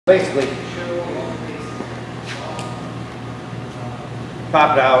Basically,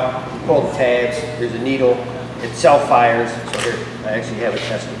 pop it out, pull the tabs, there's a needle, it self-fires, so here, I actually have it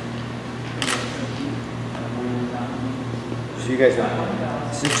tested. So you guys know,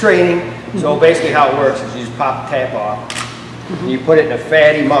 this is training, so basically how it works is you just pop the tap off, and you put it in a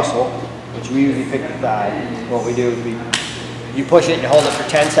fatty muscle, which we usually pick the thigh. What we do is you push it and hold it for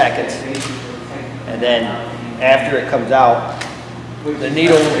 10 seconds, and then after it comes out, the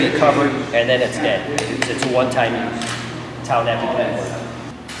needle will be covered and then it's dead. It's a one-time use. That's how an EpiPen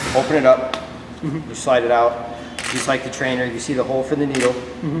works. Open it up, you slide it out, just like the trainer. You see the hole for the needle.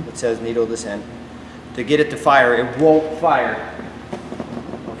 It says needle this end. To get it to fire, it won't fire,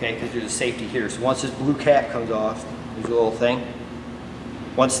 okay, because there's a safety here. So once this blue cap comes off, there's a little thing.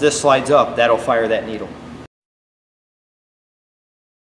 Once this slides up, that'll fire that needle.